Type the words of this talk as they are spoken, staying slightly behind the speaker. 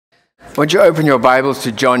Would you open your Bibles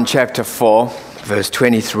to John chapter 4, verse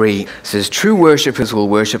 23? It says, "True worshippers will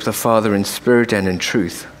worship the Father in spirit and in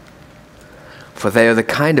truth, for they are the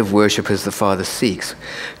kind of worshippers the Father seeks.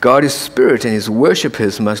 God is spirit, and his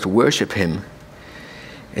worshippers must worship him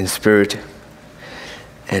in spirit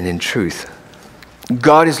and in truth."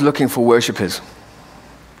 God is looking for worshippers.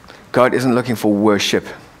 God isn't looking for worship.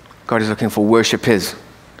 God is looking for worshippers.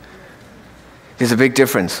 There's a big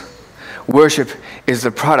difference. Worship is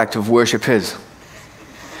the product of worshippers.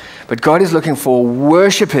 But God is looking for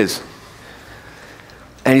worshippers.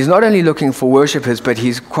 And he's not only looking for worshippers, but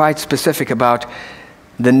he's quite specific about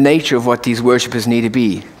the nature of what these worshippers need to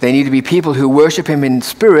be. They need to be people who worship him in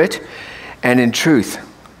spirit and in truth.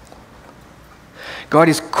 God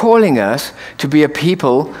is calling us to be a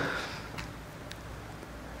people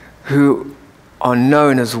who are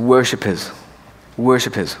known as worshippers.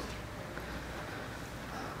 Worshippers.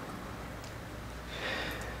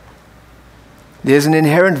 There's an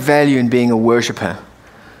inherent value in being a worshipper,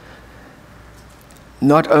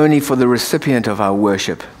 not only for the recipient of our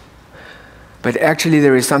worship, but actually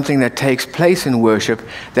there is something that takes place in worship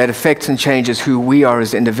that affects and changes who we are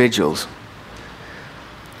as individuals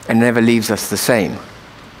and never leaves us the same.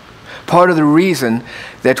 Part of the reason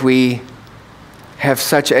that we have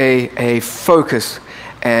such a focus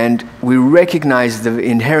and we recognize the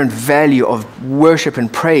inherent value of worship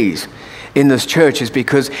and praise in this church is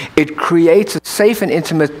because it creates a safe and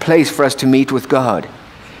intimate place for us to meet with God.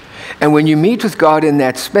 And when you meet with God in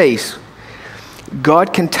that space,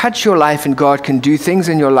 God can touch your life and God can do things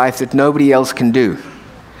in your life that nobody else can do.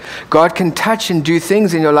 God can touch and do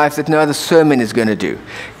things in your life that no other sermon is going to do.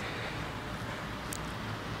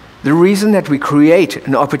 The reason that we create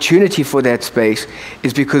an opportunity for that space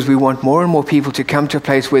is because we want more and more people to come to a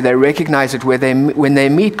place where they recognize it, when they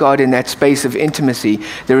meet God in that space of intimacy,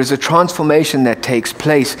 there is a transformation that takes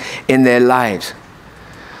place in their lives.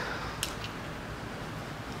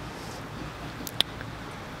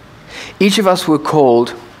 Each of us were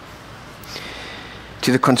called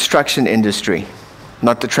to the construction industry,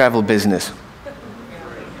 not the travel business.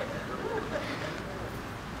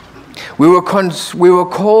 We were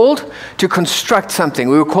called to construct something.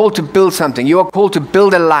 We were called to build something. You are called to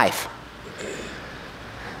build a life.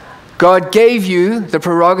 God gave you the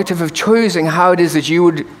prerogative of choosing how it is that you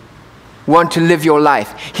would want to live your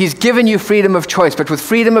life. He's given you freedom of choice, but with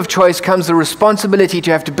freedom of choice comes the responsibility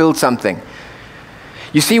to have to build something.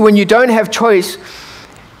 You see, when you don't have choice,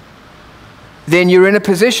 then you're in a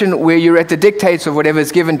position where you're at the dictates of whatever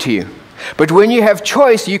is given to you. But when you have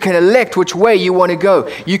choice, you can elect which way you want to go.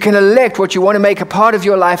 You can elect what you want to make a part of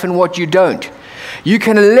your life and what you don't. You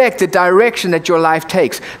can elect the direction that your life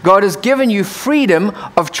takes. God has given you freedom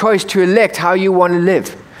of choice to elect how you want to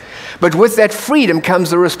live. But with that freedom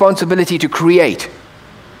comes the responsibility to create.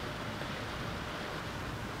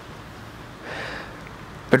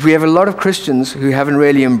 But we have a lot of Christians who haven't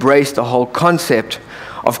really embraced the whole concept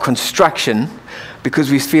of construction,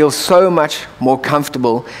 because we feel so much more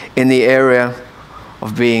comfortable in the area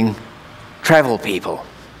of being travel people.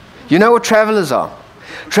 You know what travelers are?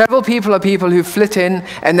 Travel people are people who flit in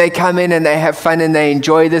and they come in and they have fun and they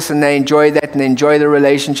enjoy this and they enjoy that and they enjoy the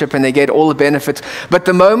relationship and they get all the benefits. But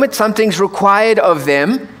the moment something's required of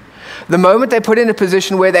them, the moment they put in a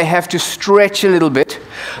position where they have to stretch a little bit,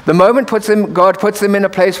 the moment God puts them in a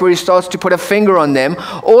place where he starts to put a finger on them,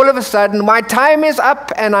 all of a sudden, my time is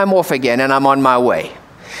up and I'm off again and I'm on my way.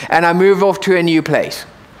 And I move off to a new place.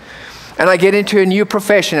 And I get into a new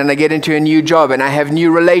profession and I get into a new job and I have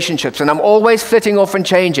new relationships and I'm always flitting off and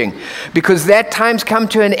changing because that time's come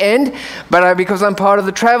to an end, but because I'm part of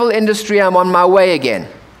the travel industry, I'm on my way again.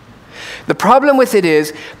 The problem with it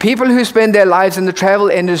is, people who spend their lives in the travel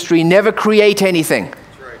industry never create anything.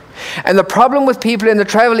 That's right. And the problem with people in the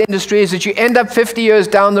travel industry is that you end up 50 years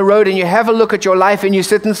down the road and you have a look at your life and you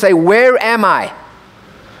sit and say, where am I?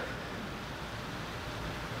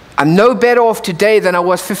 I'm no better off today than I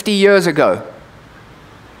was 50 years ago.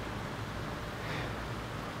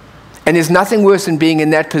 And there's nothing worse than being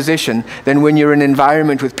in that position than when you're in an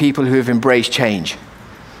environment with people who have embraced change.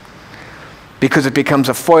 Because it becomes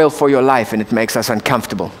a foil for your life and it makes us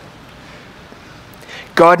uncomfortable.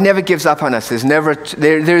 God never gives up on us.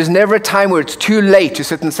 There is never a time where it's too late to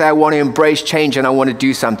sit and say, I want to embrace change and I want to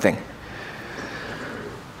do something.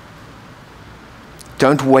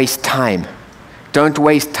 Don't waste time. Don't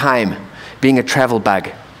waste time being a travel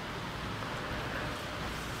bug.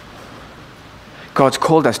 God's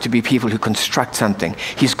called us to be people who construct something.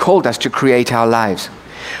 He's called us to create our lives.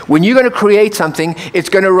 When you're going to create something, it's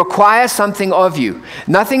going to require something of you.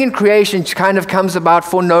 Nothing in creation kind of comes about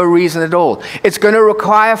for no reason at all. It's going to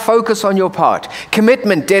require focus on your part,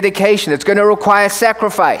 commitment, dedication. It's going to require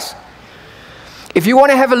sacrifice. If you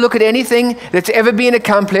want to have a look at anything that's ever been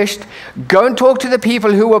accomplished, go and talk to the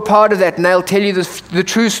people who were part of that, and they'll tell you the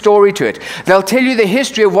true story to it. They'll tell you the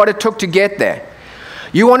history of what it took to get there.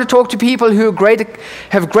 You want to talk to people who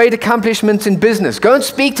have great accomplishments in business, go and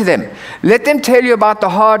speak to them. Let them tell you about the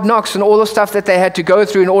hard knocks and all the stuff that they had to go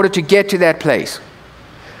through in order to get to that place.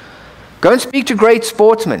 Go and speak to great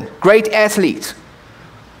sportsmen, great athletes.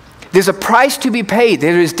 There's a price to be paid.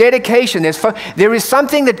 There is dedication. There is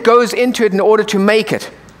something that goes into it in order to make it.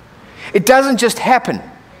 It doesn't just happen.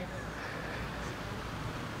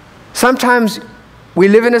 Sometimes we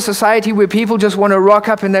live in a society where people just want to rock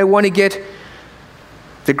up and they want to get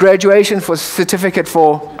the graduation certificate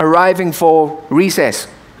for arriving for recess.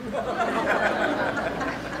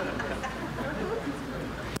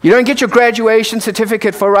 You don't get your graduation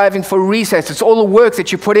certificate for arriving for recess. It's all the work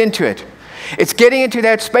that you put into it. It's getting into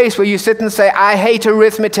that space where you sit and say, I hate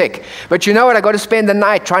arithmetic, but you know what? I got to spend the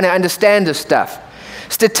night trying to understand this stuff.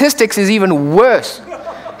 Statistics is even worse.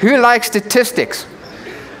 Who likes statistics?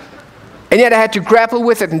 And yet I had to grapple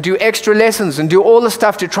with it and do extra lessons and do all the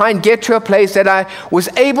stuff to try and get to a place that I was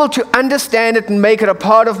able to understand it and make it a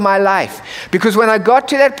part of my life. Because when I got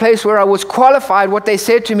to that place where I was qualified, what they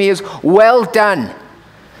said to me is, well done.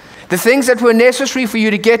 The things that were necessary for you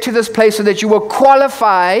to get to this place so that you were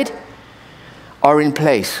qualified are in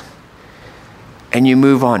place, and you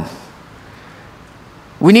move on.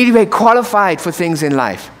 We need to be qualified for things in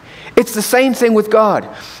life. It's the same thing with God.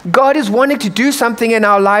 God is wanting to do something in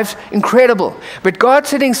our lives incredible, but God's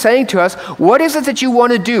sitting saying to us, what is it that you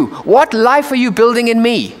want to do? What life are you building in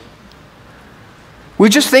me? We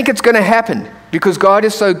just think it's going to happen because God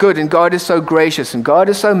is so good and God is so gracious and God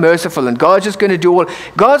is so merciful and God's just going to do all.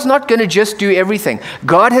 God's not going to just do everything.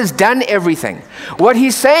 God has done everything. What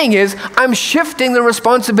he's saying is, I'm shifting the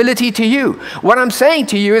responsibility to you. What I'm saying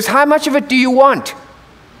to you is, how much of it do you want?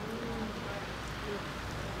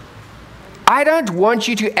 I don't want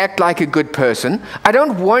you to act like a good person. I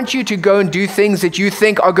don't want you to go and do things that you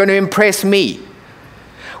think are going to impress me.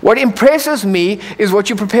 What impresses me is what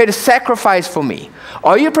you're prepared to sacrifice for me.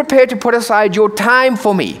 Are you prepared to put aside your time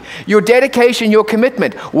for me, your dedication, your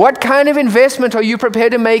commitment? What kind of investment are you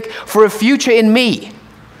prepared to make for a future in me?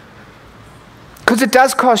 Because it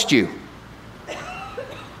does cost you.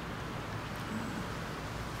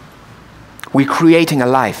 We're creating a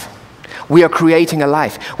life. We are creating a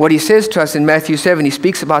life. What he says to us in Matthew 7, he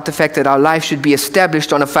speaks about the fact that our life should be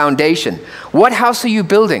established on a foundation. What house are you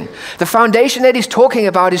building? The foundation that he's talking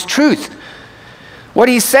about is truth. What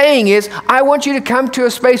he's saying is, I want you to come to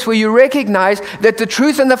a space where you recognize that the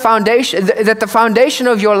truth and the foundation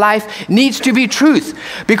of your life needs to be truth.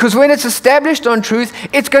 Because when it's established on truth,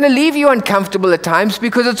 it's going to leave you uncomfortable at times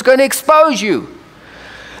because it's going to expose you.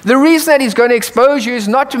 The reason that he's going to expose you is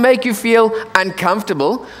not to make you feel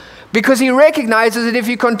uncomfortable, because he recognizes that if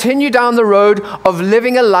you continue down the road of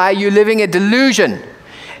living a lie, you're living a delusion.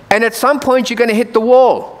 And at some point, you're going to hit the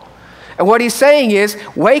wall. And what he's saying is,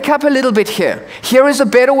 wake up a little bit here. Here is a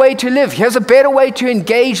better way to live. Here's a better way to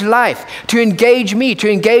engage life, to engage me, to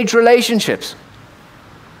engage relationships.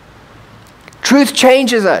 Truth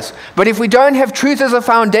changes us. But if we don't have truth as a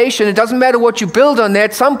foundation, it doesn't matter what you build on there.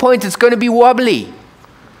 At some point, it's going to be wobbly.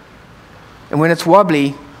 And when it's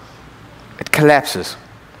wobbly, it collapses.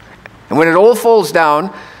 And when it all falls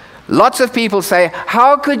down, lots of people say,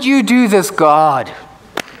 how could you do this, God?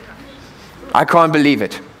 I can't believe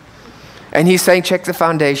it. And he's saying, check the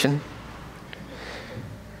foundation.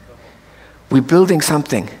 We're building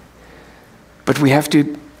something. But we have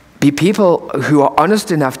to be people who are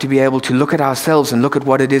honest enough to be able to look at ourselves and look at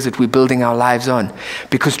what it is that we're building our lives on.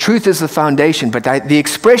 Because truth is the foundation, but the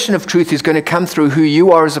expression of truth is going to come through who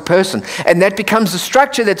you are as a person. And that becomes the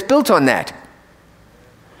structure that's built on that.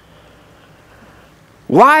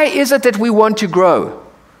 Why is it that we want to grow?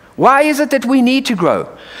 Why is it that we need to grow?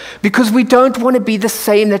 Because we don't want to be the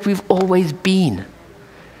same that we've always been.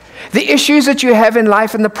 The issues that you have in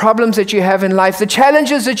life and the problems that you have in life, the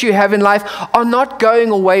challenges that you have in life are not going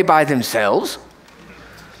away by themselves.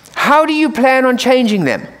 How do you plan on changing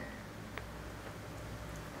them?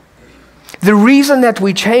 The reason that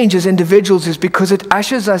we change as individuals is because it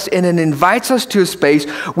ushers us in and invites us to a space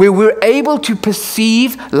where we're able to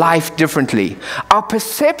perceive life differently. Our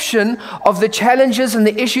perception of the challenges and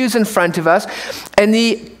the issues in front of us and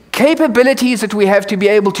the capabilities that we have to be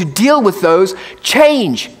able to deal with those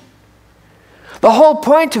change. The whole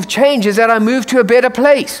point of change is that I move to a better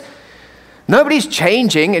place. Nobody's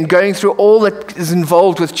changing and going through all that is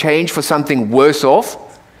involved with change for something worse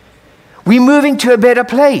off. We're moving to a better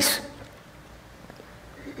place.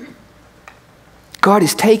 God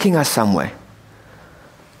is taking us somewhere.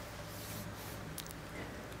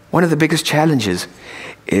 One of the biggest challenges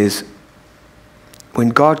is when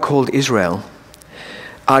God called Israel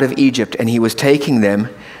out of Egypt and he was taking them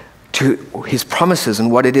to his promises and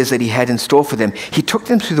what it is that he had in store for them. He took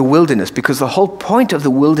them through the wilderness because the whole point of the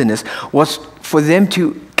wilderness was for them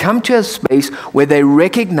to come to a space where they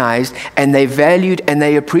recognized and they valued and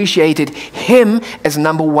they appreciated him as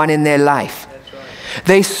number one in their life. Right.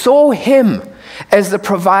 They saw him as the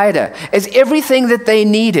provider, as everything that they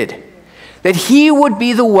needed. That he would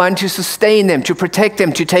be the one to sustain them, to protect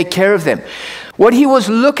them, to take care of them. What he was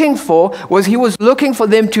looking for was he was looking for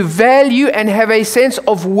them to value and have a sense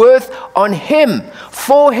of worth on him,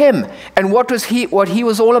 for him, and what he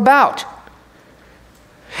was all about.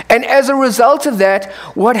 And as a result of that,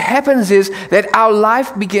 what happens is that our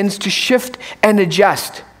life begins to shift and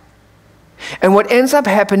adjust. And what ends up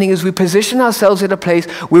happening is we position ourselves at a place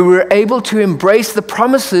where we're able to embrace the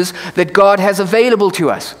promises that God has available to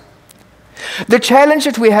us. The challenge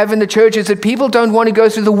that we have in the church is that people don't want to go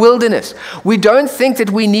through the wilderness. We don't think that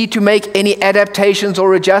we need to make any adaptations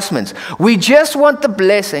or adjustments. We just want the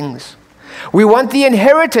blessings. We want the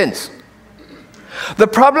inheritance. The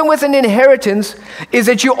problem with an inheritance is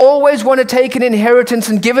that you always want to take an inheritance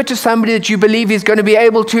and give it to somebody that you believe is going to be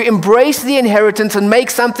able to embrace the inheritance and make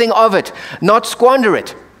something of it, not squander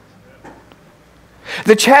it.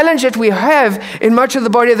 The challenge that we have in much of the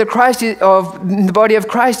body of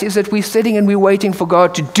Christ is that we're sitting and we're waiting for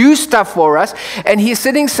God to do stuff for us, and he's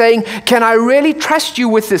sitting saying, can I really trust you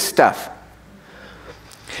with this stuff?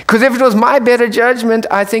 Because if it was my better judgment,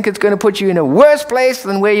 I think it's going to put you in a worse place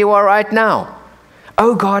than where you are right now.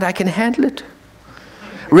 Oh God, I can handle it.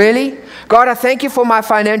 Really? God, I thank you for my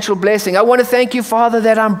financial blessing. I want to thank you, Father,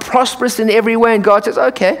 that I'm prosperous in every way. And God says,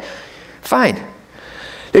 okay, fine.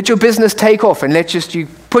 Let your business take off and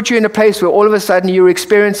put you in a place where all of a sudden you're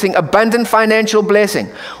experiencing abundant financial blessing.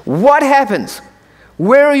 What happens?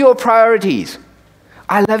 Where are your priorities?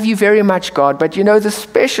 I love you very much, God, but you know the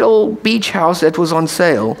special beach house that was on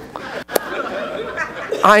sale?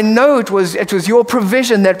 I know it was your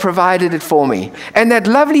provision that provided it for me. And that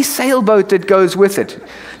lovely sailboat that goes with it.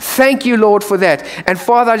 Thank you, Lord, for that. And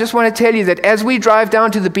Father, I just want to tell you that as we drive down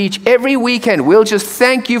to the beach every weekend, we'll just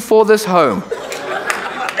thank you for this home.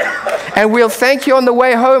 And we'll thank you on the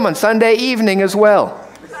way home on Sunday evening as well.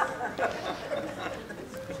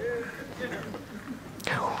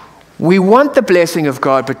 We want the blessing of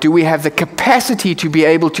God, but do we have the capacity to be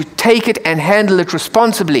able to take it and handle it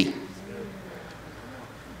responsibly?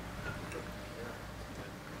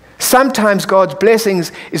 Sometimes God's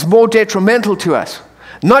blessings is more detrimental to us.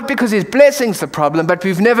 Not because his blessing's the problem, but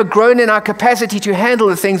we've never grown in our capacity to handle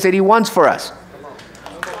the things that he wants for us.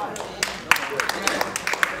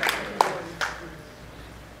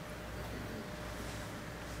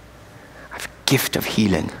 Gift of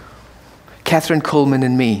healing. Catherine Coleman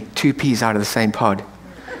and me, 2 peas out of the same pod.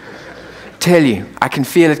 Tell you, I can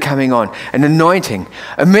feel it coming on. An anointing,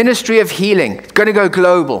 a ministry of healing. It's going to go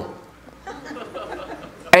global.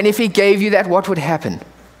 And if he gave you that, what would happen?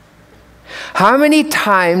 How many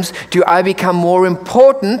times do I become more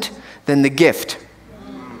important than the gift?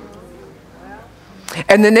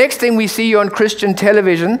 And the next thing we see you on Christian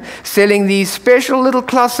television selling these special little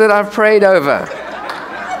cloths that I've prayed over.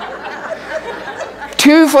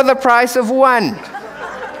 2 for the price of 1.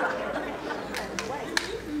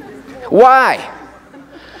 Why?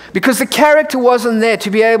 Because the character wasn't there to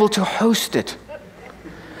be able to host it.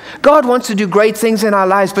 God wants to do great things in our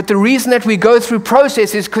lives, but the reason that we go through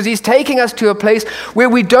process is because he's taking us to a place where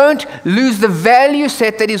we don't lose the value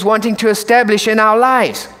set that he's wanting to establish in our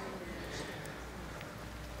lives.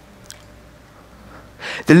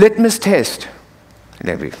 The litmus test.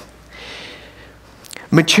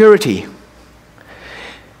 Maturity.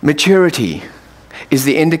 Maturity is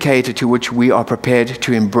the indicator to which we are prepared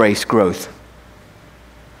to embrace growth.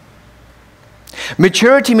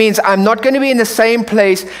 Maturity means I'm not going to be in the same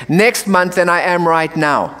place next month than I am right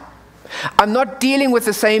now. I'm not dealing with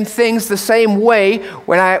the same things the same way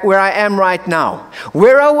where I am right now.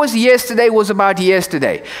 Where I was yesterday was about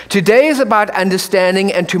yesterday. Today is about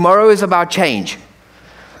understanding, and tomorrow is about change.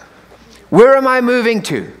 Where am I moving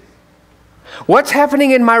to? What's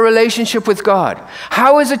happening in my relationship with God?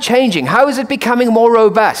 How is it changing? How is it becoming more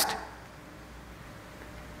robust?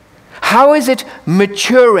 How is it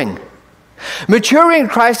maturing? Maturing in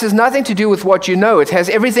Christ has nothing to do with what you know. It has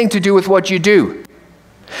everything to do with what you do.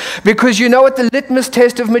 Because you know what the litmus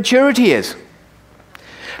test of maturity is.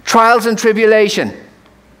 Trials and tribulation.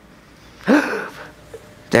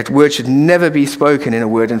 That word should never be spoken in a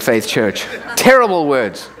Word and Faith church. Terrible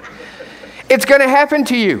words. It's going to happen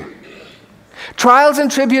to you. Trials and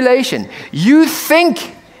tribulation. You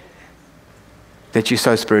think that you're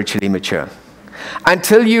so spiritually mature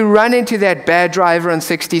until you run into that bad driver on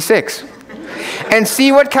 66 and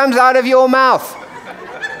see what comes out of your mouth.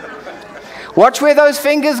 Watch where those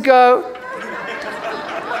fingers go.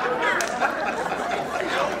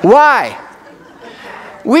 Why?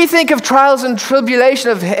 We think of trials and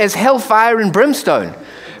tribulation as hellfire and brimstone.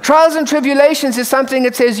 Trials and tribulations is something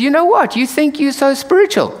that says, you know what? You think you're so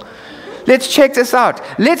spiritual. Let's check this out.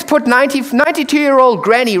 Let's put 92-year-old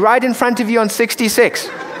granny right in front of you on 66,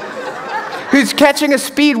 who's catching a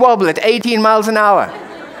speed wobble at 18 miles an hour.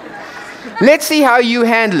 Let's see how you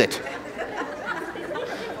handle it.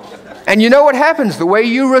 And you know what happens? The way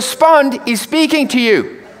you respond is speaking to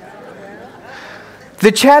you.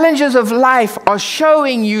 The challenges of life are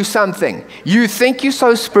showing you something. You think you're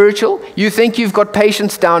so spiritual? You think you've got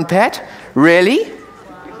patience down pat? Really?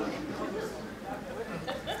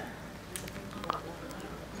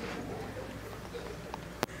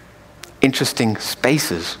 Interesting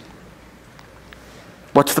spaces.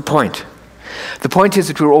 What's the point? The point is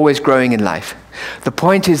that we're always growing in life. The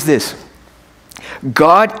point is this: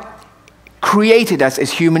 God created us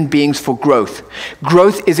as human beings for growth.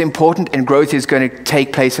 Growth is important, and growth is going to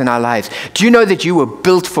take place in our lives. Do you know that you were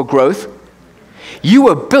built for growth? You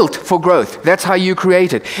were built for growth. That's how you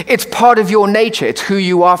created. It's part of your nature. It's who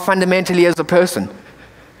you are fundamentally as a person.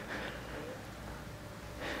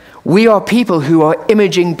 We are people who are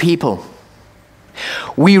imaging people.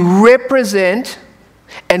 We represent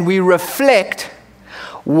and we reflect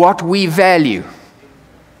what we value.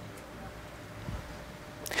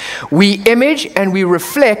 We image and we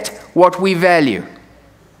reflect what we value.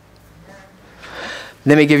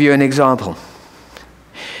 Let me give you an example.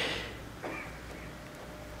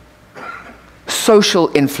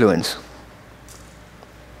 Social influence.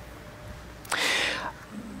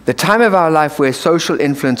 The time of our life where social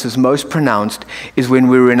influence is most pronounced is when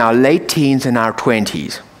we were in our late teens and our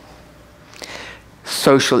 20s.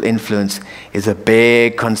 Social influence is a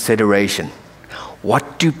big consideration.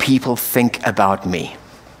 What do people think about me?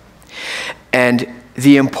 And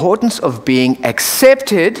the importance of being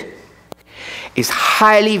accepted is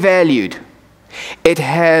highly valued. It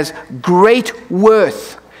has great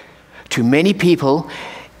worth to many people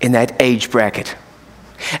in that age bracket.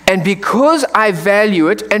 And because I value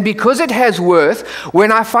it and because it has worth,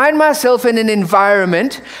 when I find myself in an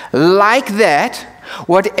environment like that,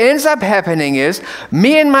 what ends up happening is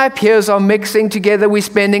me and my peers are mixing together, we're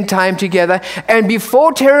spending time together, and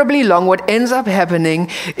before terribly long, what ends up happening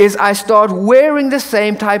is I start wearing the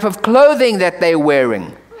same type of clothing that they're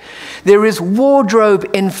wearing. There is wardrobe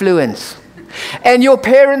influence. And your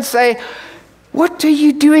parents say, "What are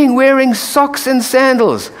you doing wearing socks and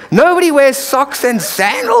sandals?" Nobody wears socks and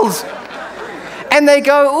sandals. And they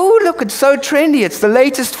go, "Oh, look, it's so trendy. It's the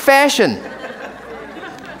latest fashion."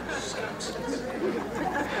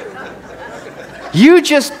 You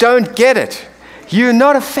just don't get it. You're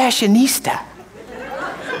not a fashionista.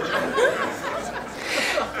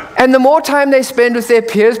 And the more time they spend with their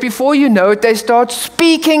peers, before you know it, they start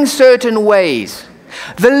speaking certain ways.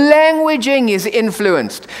 The languaging is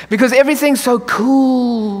influenced because everything's so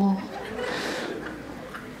cool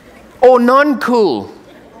or non-cool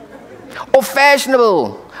or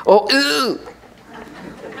fashionable or ugh.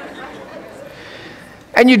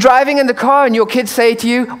 And you're driving in the car and your kids say to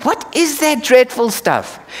you, "What is that dreadful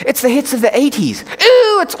stuff? It's the hits of the 80s.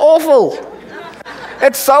 Ew, it's awful.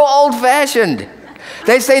 It's so old-fashioned."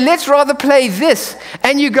 They say, "Let's rather play this."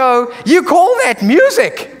 And you go, "You call that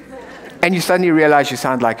music?" And you suddenly realize you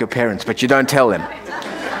sound like your parents, but you don't tell them.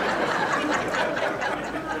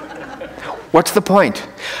 What's the point?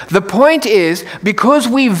 The point is, because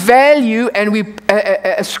we value and we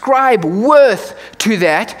ascribe worth to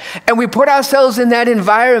that, and we put ourselves in that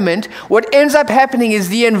environment, what ends up happening is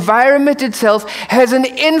the environment itself has an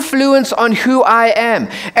influence on who I am,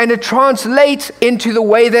 and it translates into the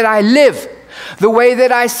way that I live, the way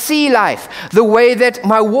that I see life, the way that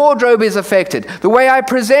my wardrobe is affected, the way I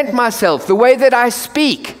present myself, the way that I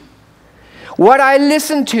speak, what I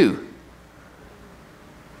listen to.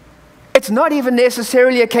 It's not even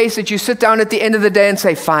necessarily a case that you sit down at the end of the day and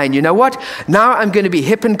say, "Fine, you know what? Now I'm going to be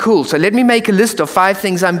hip and cool, so let me make a list of 5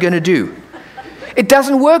 things I'm going to do." It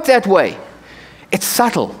doesn't work that way. It's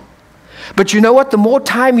subtle. But you know what? The more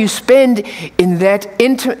time you spend in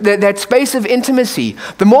that space of intimacy,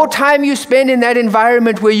 the more time you spend in that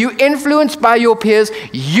environment where you're influenced by your peers,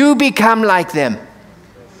 you become like them.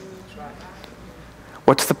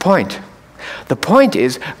 What's the point? The point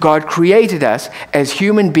is, God created us as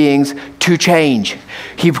human beings to change.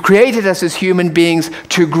 He created us as human beings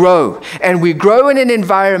to grow. And we grow in an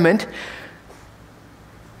environment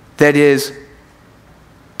that is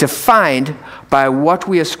defined by what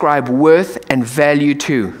we ascribe worth and value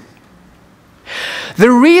to.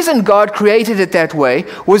 The reason God created it that way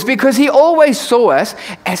was because He always saw us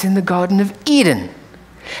as in the Garden of Eden.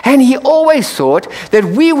 And He always thought that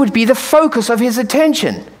we would be the focus of His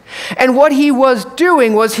attention. And what He was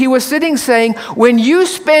doing was He was sitting saying, when you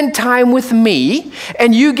spend time with me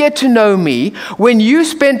and you get to know me, when you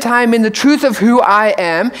spend time in the truth of who I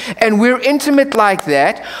am and we're intimate like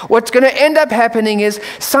that, what's going to end up happening is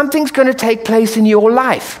something's going to take place in your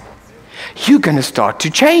life. You're going to start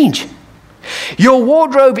to change. Your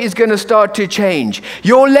wardrobe is going to start to change.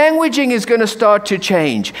 Your languaging is going to start to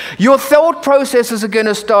change. Your thought processes are going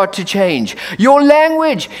to start to change. Your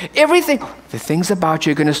language, everything, the things about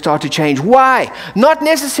you are going to start to change. Why? Not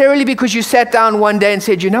necessarily because you sat down one day and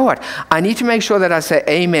said, you know what, I need to make sure that I say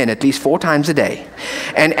amen at least 4 times a day.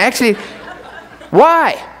 And actually,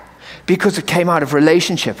 why? Because it came out of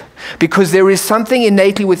relationship. Because there is something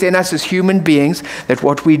innately within us as human beings that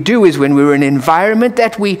what we do is when we're in an environment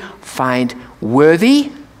that we find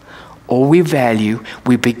worthy or we value,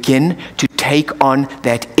 we begin to take on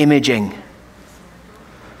that imaging.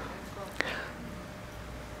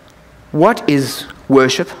 What is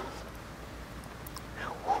worship?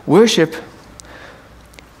 Worship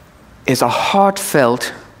is a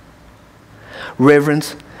heartfelt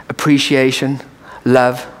reverence, appreciation,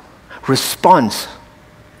 love, response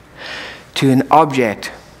to an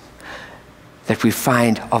object that we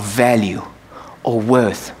find of value or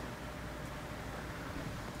worth.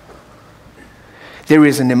 There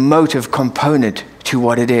is an emotive component to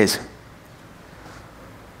what it is.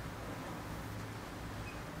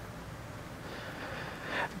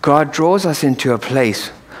 God draws us into a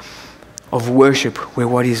place of worship where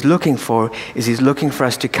what He's looking for is He's looking for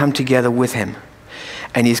us to come together with Him.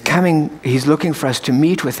 And He's looking for us to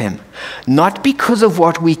meet with Him, not because of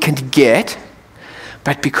what we can get,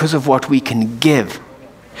 but because of what we can give.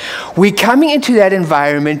 We're coming into that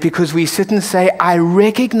environment because we sit and say, I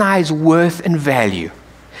recognize worth and value.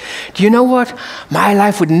 Do you know what? My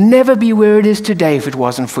life would never be where it is today if it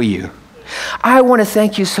wasn't for you. I want to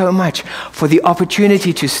thank you so much for the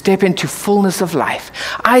opportunity to step into fullness of life.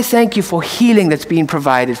 I thank you for healing that's being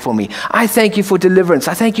provided for me. I thank you for deliverance.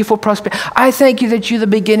 I thank you for prosperity. I thank you that you're the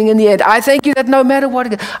beginning and the end. I thank you that no matter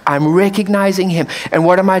what, I'm recognizing Him. And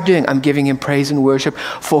what am I doing? I'm giving Him praise and worship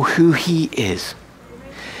for who He is.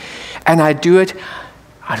 And I do it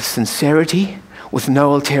out of sincerity with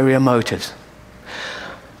no ulterior motives.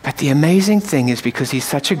 But the amazing thing is because He's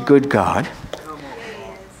such a good God,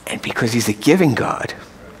 and because He's a giving God,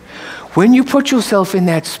 when you put yourself in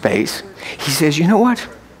that space, He says, you know what?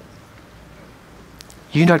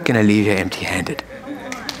 You're not going to leave here empty-handed.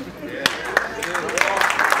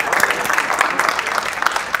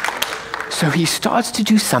 So He starts to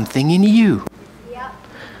do something in you.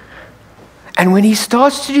 And when He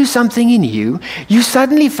starts to do something in you, you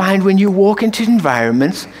suddenly find when you walk into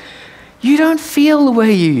environments, you don't feel the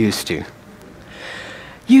way you used to.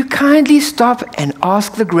 You kindly stop and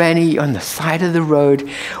ask the granny on the side of the road,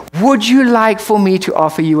 would you like for me to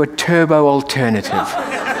offer you a turbo alternative?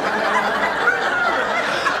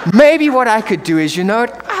 Maybe what I could do is, you know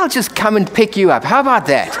what, I'll just come and pick you up. How about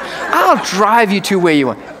that? I'll drive you to where you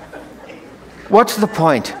want. What's the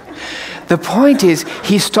point? The point is,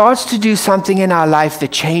 He starts to do something in our life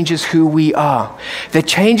that changes who we are, that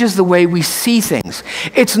changes the way we see things.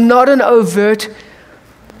 It's not an overt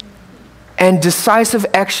and decisive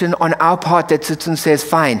action on our part that sits and says,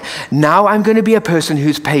 fine, now I'm going to be a person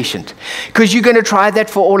who's patient. Because you're going to try that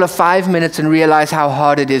for all of 5 minutes and realize how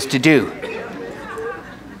hard it is to do.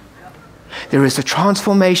 There is a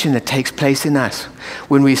transformation that takes place in us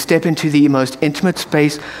when we step into the most intimate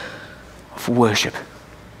space of worship.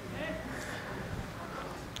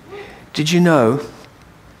 Did you know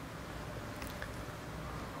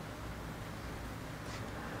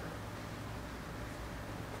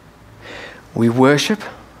we worship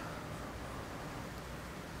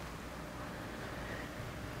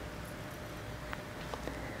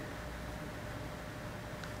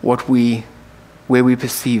where we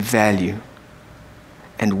perceive value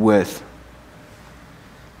and worth.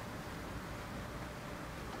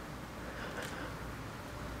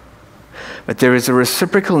 But there is a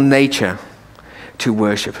reciprocal nature to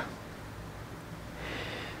worship.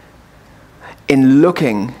 In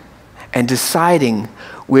looking and deciding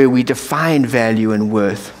where we define value and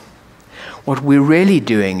worth, what we're really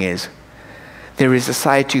doing is there is a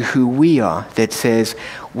side to who we are that says,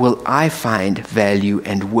 will I find value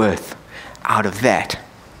and worth out of that?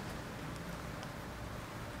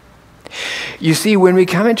 You see, when we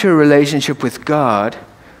come into a relationship with God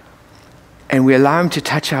and we allow Him to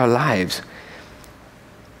touch our lives,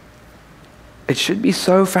 it should be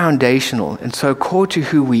so foundational and so core to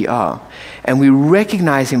who we are, and we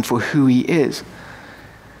recognize Him for who He is.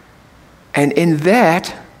 And in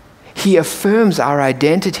that, He affirms our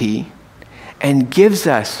identity and gives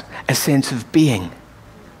us a sense of being.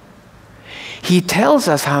 He tells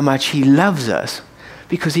us how much He loves us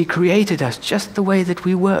because He created us just the way that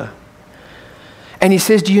we were. And He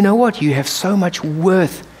says, do you know what? You have so much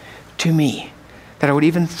worth to me that I would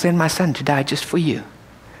even send my Son to die just for you.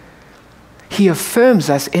 He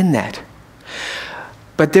affirms us in that.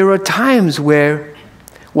 But there are times where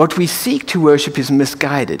what we seek to worship is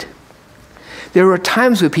misguided. There are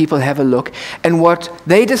times where people have a look and what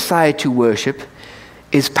they decide to worship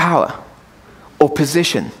is power or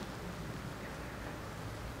position,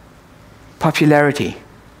 popularity,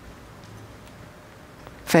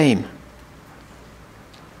 fame.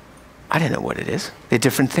 I don't know what it is. They're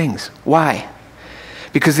different things. Why?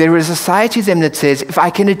 Because there is a side to them that says, if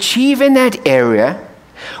I can achieve in that area,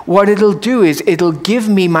 what it'll do is it'll give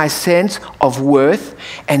me my sense of worth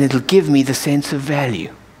and it'll give me the sense of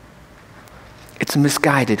value. It's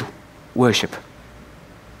misguided worship.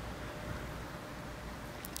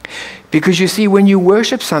 Because you see, when you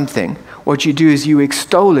worship something, what you do is you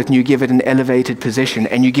extol it and you give it an elevated position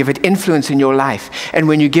and you give it influence in your life. And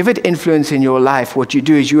when you give it influence in your life, what you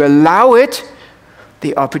do is you allow it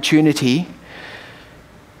the opportunity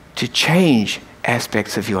to change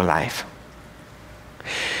aspects of your life.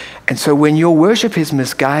 And so when your worship is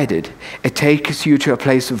misguided, it takes you to a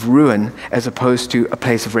place of ruin as opposed to a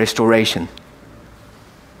place of restoration.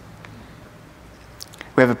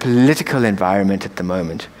 We have a political environment at the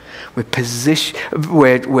moment where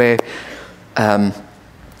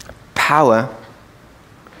power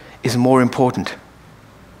is more important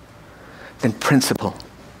than principle.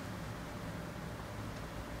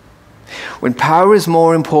 When power is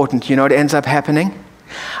more important, you know what ends up happening?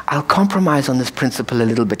 I'll compromise on this principle a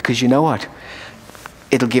little bit because you know what?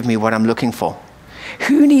 It'll give me what I'm looking for.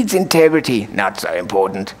 Who needs integrity? Not so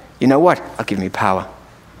important. You know what? I'll give me power.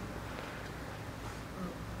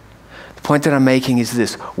 The point that I'm making is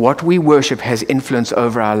this. What we worship has influence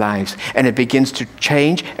over our lives, and it begins to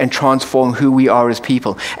change and transform who we are as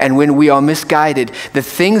people. And when we are misguided, the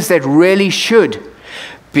things that really should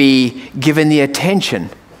be given the attention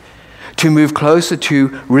to move closer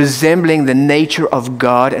to resembling the nature of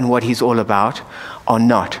God and what He's all about are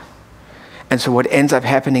not. And so what ends up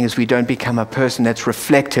happening is we don't become a person that's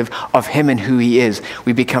reflective of Him and who He is.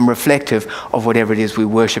 We become reflective of whatever it is we're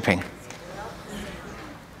worshiping.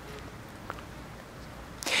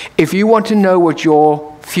 If you want to know what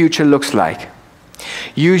your future looks like,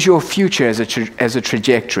 use your future as a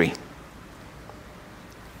trajectory.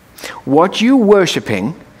 What you're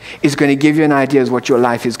worshiping is going to give you an idea of what your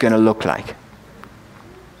life is going to look like.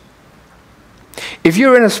 If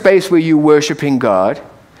you're in a space where you're worshiping God,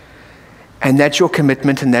 and that's your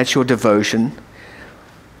commitment and that's your devotion,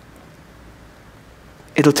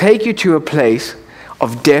 it'll take you to a place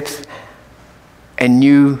of depth and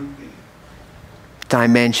new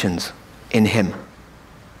dimensions in Him.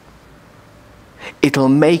 It'll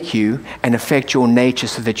make you and affect your nature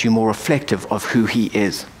so that you're more reflective of who He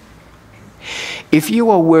is. If you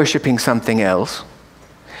are worshiping something else,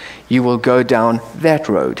 you will go down that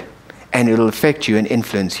road, and it'll affect you and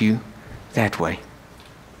influence you that way.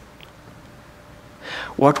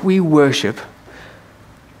 What we worship,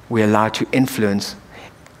 we allow to influence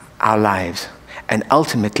our lives and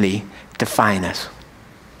ultimately define us.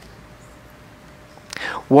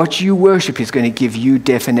 What you worship is going to give you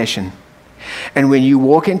definition. And when you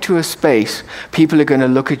walk into a space, people are going to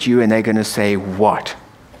look at you and they're going to say, what?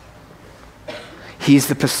 He's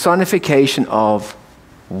the personification of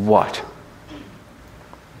what?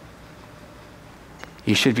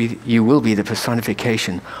 You will be the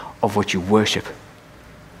personification of what you worship.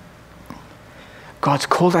 God's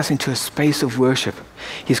called us into a space of worship.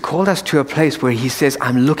 He's called us to a place where He says,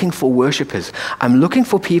 I'm looking for worshipers. I'm looking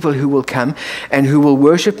for people who will come and who will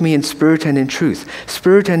worship me in spirit and in truth.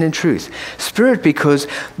 Spirit and in truth. Spirit, because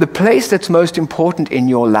the place that's most important in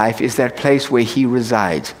your life is that place where He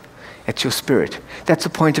resides. It's your spirit. That's a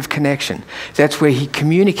point of connection. That's where He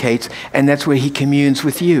communicates, and that's where He communes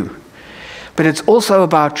with you. But it's also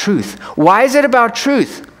about truth. Why is it about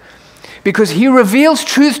truth? Because He reveals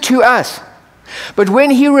truth to us. But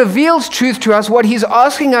when He reveals truth to us, what He's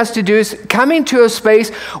asking us to do is come into a space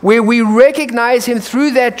where we recognize Him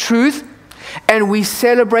through that truth, And we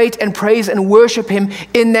celebrate and praise and worship him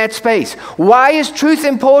in that space. Why is truth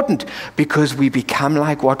important? Because we become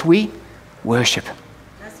like what we worship.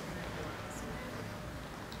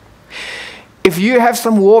 If you have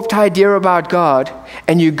some warped idea about God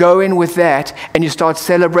and you go in with that and you start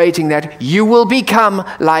celebrating that, you will become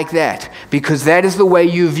like that, because that is the way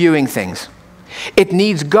you're viewing things. It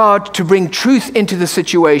needs God to bring truth into the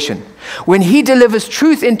situation. When he delivers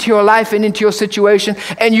truth into your life and into your situation,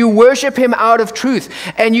 and you worship him out of truth,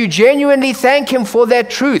 and you genuinely thank him for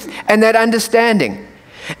that truth and that understanding,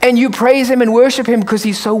 and you praise him and worship him because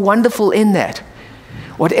he's so wonderful in that,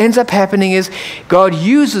 what ends up happening is God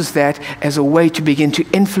uses that as a way to begin to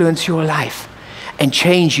influence your life and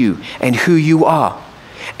change you and who you are.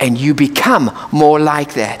 And you become more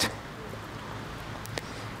like that.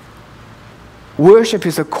 Worship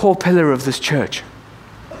is a core pillar of this church.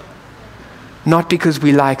 Not because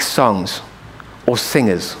we like songs or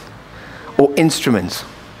singers or instruments,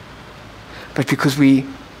 but because we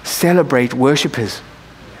celebrate worshipers.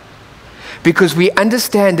 Because we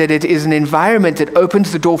understand that it is an environment that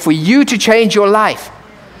opens the door for you to change your life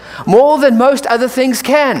more than most other things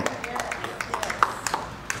can.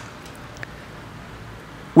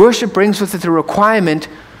 Worship brings with it the requirement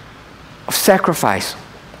of sacrifice.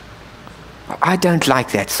 I don't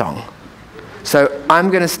like that song, so I'm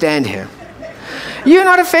going to stand here. You're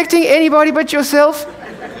not affecting anybody but yourself.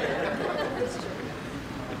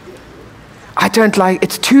 I don't like,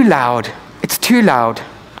 it's too loud. It's too loud.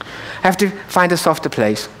 I have to find a softer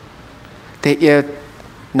place.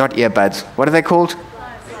 Not earbuds. What are they called?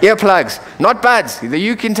 Earplugs. Not buds.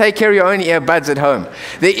 You can take care of your own earbuds at home.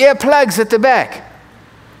 The earplugs at the back.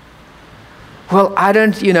 Well,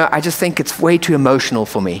 I just think it's way too emotional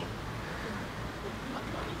for me.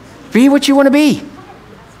 Be what you want to be.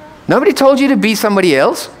 Nobody told you to be somebody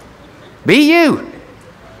else. Be you.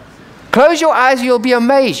 Close your eyes, you'll be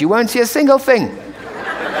amazed. You won't see a single thing.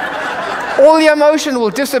 All the emotion will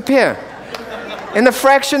disappear in the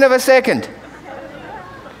fraction of a second.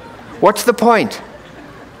 What's the point?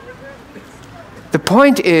 The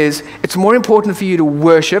point is, it's more important for you to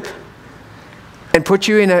worship and put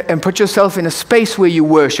yourself in a space where you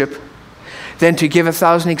worship than to give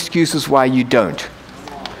 1,000 excuses why you don't.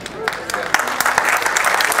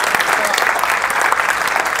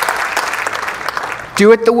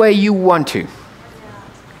 Do it the way you want to.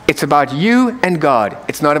 It's about you and God.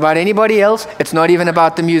 It's not about anybody else. It's not even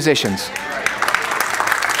about the musicians.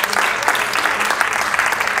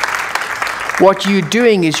 What you're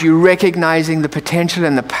doing is you're recognizing the potential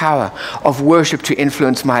and the power of worship to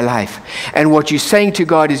influence my life. And what you're saying to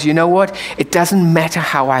God is, you know what? It doesn't matter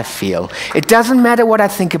how I feel. It doesn't matter what I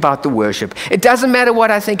think about the worship. It doesn't matter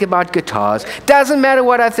what I think about guitars. Doesn't matter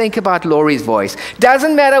what I think about Laurie's voice.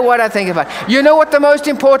 Doesn't matter what I think about. You know what the most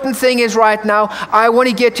important thing is right now? I want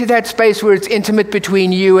to get to that space where it's intimate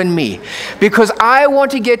between you and me. Because I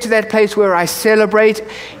want to get to that place where I celebrate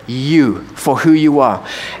you for who you are.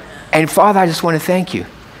 And Father, I just want to thank you.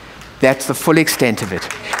 That's the full extent of it.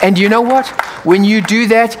 And you know what? When you do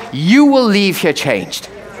that, you will leave here changed.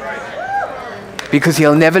 Because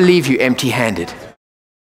he'll never leave you empty-handed.